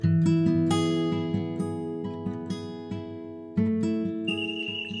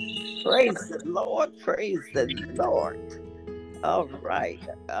Praise the Lord. Praise the Lord. All right.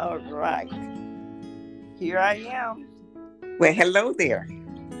 All right. Here I am. Well, hello there.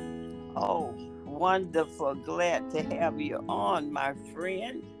 Oh, wonderful. Glad to have you on, my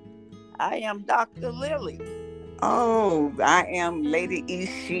friend. I am Dr. Lily. Oh, I am Lady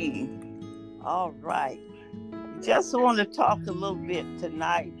Ishi. All right. Just want to talk a little bit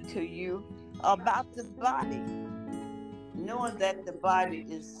tonight to you about the body. Knowing that the body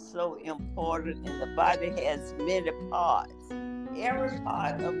is so important and the body has many parts. Every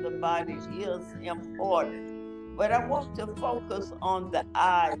part of the body is important. But I want to focus on the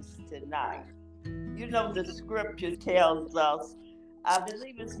eyes tonight. You know, the scripture tells us, I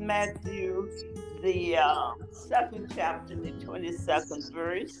believe it's Matthew, the second chapter, the 22nd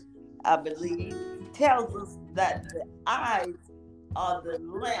verse, I believe, tells us that the eyes are the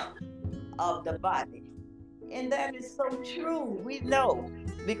lamp of the body. And that is so true. We know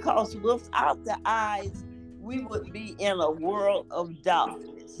because without the eyes, we would be in a world of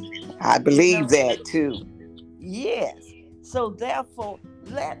darkness. I You believe know? that too. Yes. So therefore,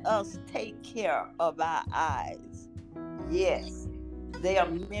 let us take care of our eyes. Yes. There are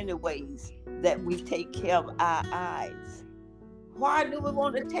many ways that we take care of our eyes. Why do we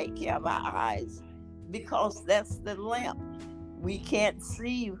want to take care of our eyes? Because that's the lamp. We can't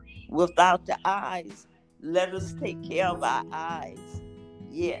see without the eyes. Let us take care of our eyes.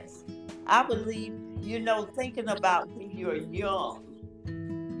 Yes. I believe, thinking about when you're young,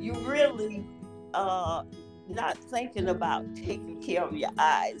 you really not thinking about taking care of your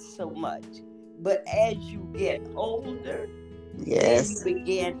eyes so much. But as you get older, then you Yes,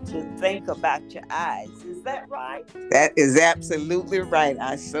 begin to think about your eyes. Is that right? that is absolutely right.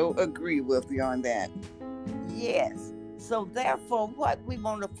 I so agree with you on that. Yes. So therefore, what we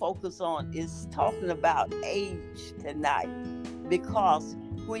want to focus on is talking about age tonight. Because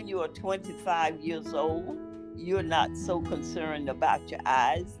when you are 25 years old, you're not so concerned about your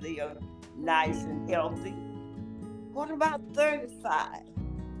eyes. They are nice and healthy. What about 35?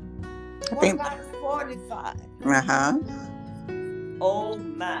 I What think, about 45? uh-huh. Oh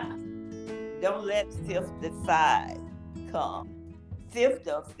my. Don't let 55 come.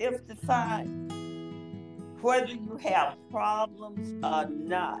 50 or 55, whether you have problems or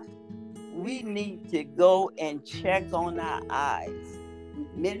not, we need to go and check on our eyes.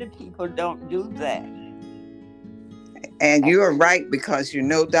 Many people don't do that. And you are right because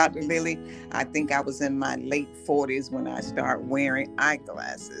Dr. Lily, I think I was in my late 40s when I started wearing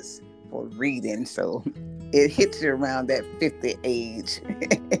eyeglasses for reading. So it hits you around that 50 age.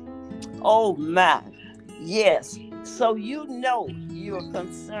 Oh my. Yes. So you're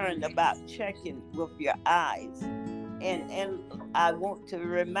concerned about checking with your eyes. And I want to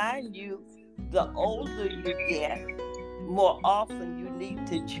remind you, the older you get, more often you need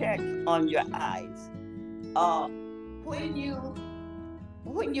to check on your eyes. Uh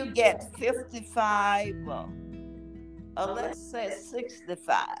when you get 55 or let's say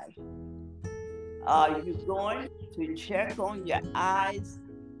 65, are you going to check on your eyes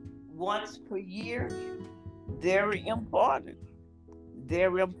once per year? Very important.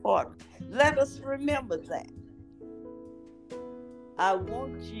 Very important. Let us remember that. I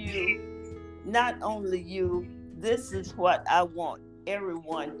want you, not only you, this is what I want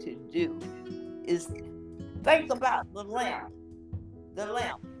everyone to do, is think about the lamp. The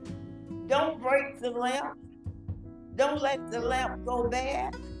lamp. Don't break the lamp. Don't let the lamp go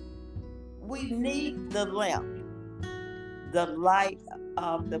bad. We need the lamp, the light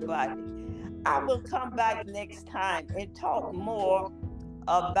of the body. I will come back next time and talk more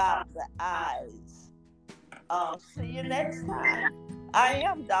about the eyes. See you next time. I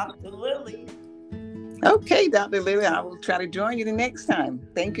am Dr. Lily. Okay, Dr. Lily, I will try to join you the next time.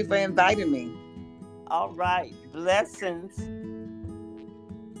 Thank you for inviting me. All right. Blessings.